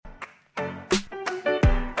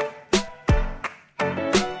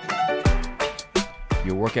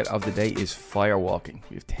Your workout of the day is fire walking.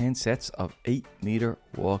 We have 10 sets of 8-meter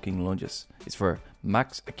walking lunges. It's for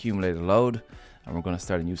max accumulated load, and we're going to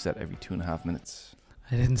start a new set every 2.5 minutes.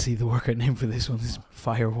 I didn't see the workout name for this one. This is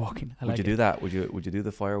fire walking. Would you do that? Would you do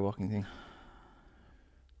the fire walking thing?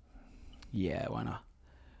 Yeah, why not?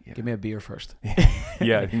 Yeah. Give me a beer first.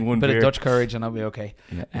 Yeah, I think one bit beer. of Dutch courage and I'll be okay.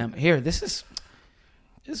 Yeah. Here, this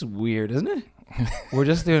is weird, isn't it? We're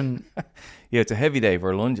just doing. Yeah, it's a heavy day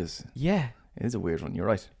for lunges. Yeah. It is a weird one. You're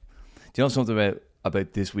right. Do you know something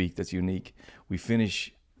about this week that's unique? We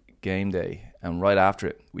finish game day, and right after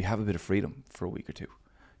it, we have a bit of freedom for a week or two,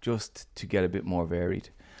 just to get a bit more varied.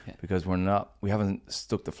 Yeah. Because we haven't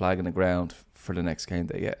stuck the flag in the ground for the next game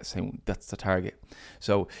day yet. Saying that's the target.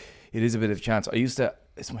 So it is a bit of a chance.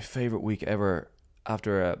 It's my favorite week ever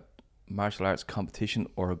after a martial arts competition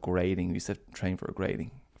or a grading. We used to train for a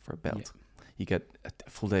grading for a belt. Yeah. You get a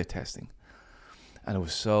full day of testing, and it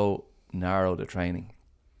was so narrow, the training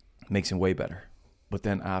makes it way better. But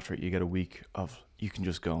then after it, you get a week of you can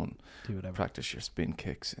just go and do whatever, practice your spin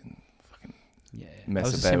kicks and fucking that mess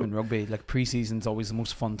was about. the same in rugby. Like pre-season's always the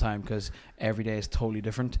most fun time because every day is totally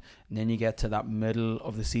different, and then you get to that middle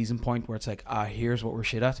of the season point where it's like, here's what we're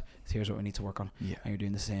shit at, here's what we need to work on. Yeah. And you're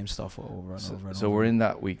doing the same stuff over and over and over. So we're in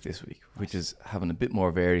that week this week, which is having a bit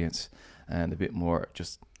more variance and a bit more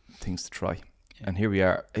just things to try. Yeah. And here we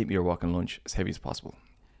are, 8-meter walk and lunge, as heavy as possible.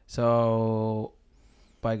 So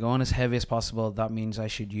by going as heavy as possible, that means I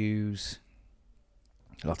should use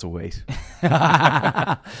lots of weight. But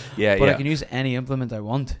I can use any implement I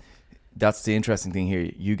want. That's the interesting thing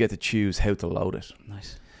here. You get to choose how to load it.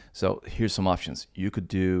 Nice. So here's some options. You could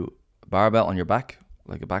do a barbell on your back,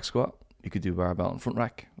 like a back squat. You could do barbell on front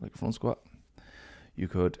rack, like a front squat. You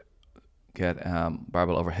could get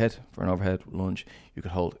barbell overhead for an overhead lunge. You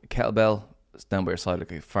could hold a kettlebell down by your side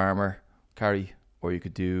like a farmer carry, or you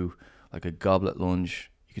could do like a goblet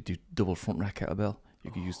lunge. You could do double front rack kettlebell.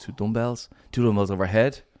 You could use two dumbbells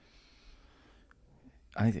overhead.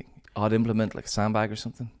 Anything. Odd implement like a sandbag or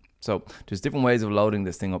something. So there's different ways of loading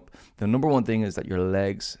this thing up. The number one thing is that your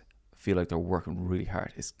legs feel like they're working really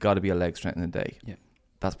hard. It's got to be a leg strength in the day. Yeah.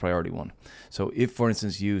 That's priority one. So if, for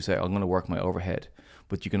instance, you say, I'm going to work my overhead,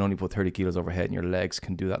 but you can only put 30 kilos overhead and your legs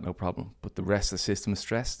can do that no problem, but the rest of the system is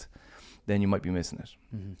stressed, then you might be missing it.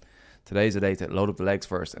 Mm-hmm. Today's the day to load up the legs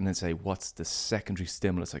first and then say, what's the secondary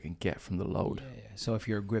stimulus I can get from the load? Yeah. So if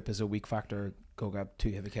your grip is a weak factor, go grab 2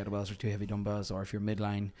 heavy kettlebells or 2 heavy dumbbells, or if you're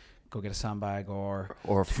midline, go get a sandbag or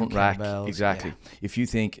a front rack. Exactly. Yeah. If you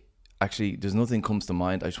think, actually, there's nothing comes to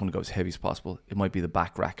mind, I just want to go as heavy as possible, it might be the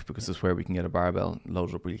back rack, because that's where we can get a barbell and load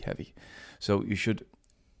it up really heavy. So you should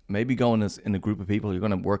maybe go in a group of people. You're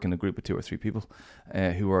going to work in a group of 2 or 3 people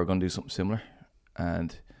who are going to do something similar,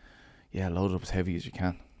 and load it up as heavy as you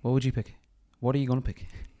can. What would you pick? What are you going to pick?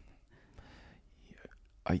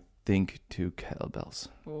 I think 2 kettlebells.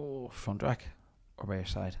 Oh, front rack or by your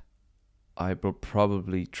side? I would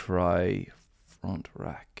probably try front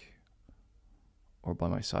rack or by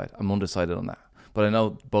my side. I'm undecided on that. But I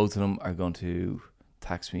know both of them are going to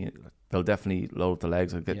tax me. They'll definitely load up the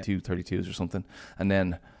legs. I'll get 2 32s or something. And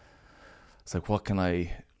then it's like, what can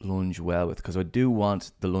I lunge well with? Because I do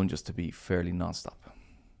want the lunges to be fairly non-stop.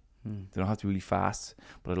 They don't have to be really fast,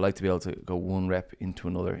 but I'd like to be able to go one rep into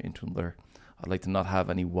another. I'd like to not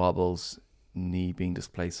have any wobbles, knee being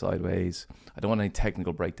displaced sideways. I don't want any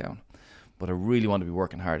technical breakdown, but I really want to be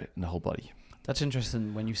working hard in the whole body. That's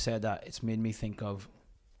interesting. When you said that, it's made me think of,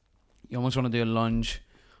 you almost want to do a lunge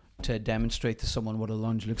to demonstrate to someone what a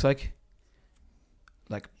lunge looks like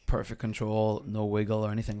perfect control, no wiggle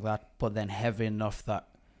or anything like that, but then heavy enough that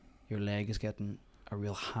your leg is getting a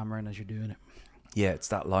real hammering as you're doing it. Yeah, it's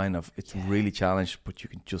that line of it's really challenged, but you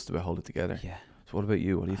can just about hold it together. Yeah. So what about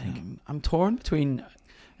you? What do you think? I'm torn between,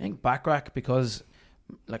 I think back rack, because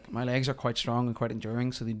like my legs are quite strong and quite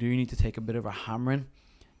enduring, so they do need to take a bit of a hammering.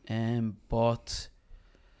 But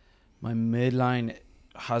my midline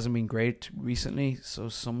hasn't been great recently, so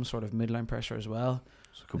some sort of midline pressure as well.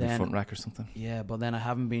 So it could be front rack or something. Yeah, but then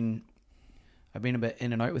I've been a bit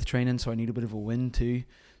in and out with training, so I need a bit of a wind too.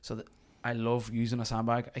 So that I love using a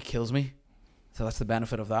sandbag. It kills me. So that's the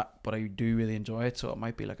benefit of that, but I do really enjoy it. So it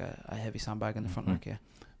might be like a heavy sandbag in the front rack, yeah.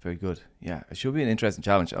 Very good. Yeah, it should be an interesting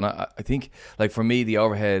challenge. And I think, like for me, the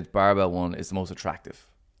overhead barbell one is the most attractive.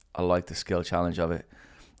 I like the skill challenge of it.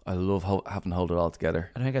 I love having to hold it all together.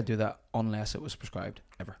 I don't think I'd do that unless it was prescribed,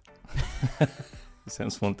 ever. It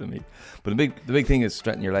sounds fun to me. But the big thing is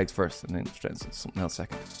strengthen your legs first and then strengthen something else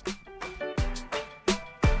second.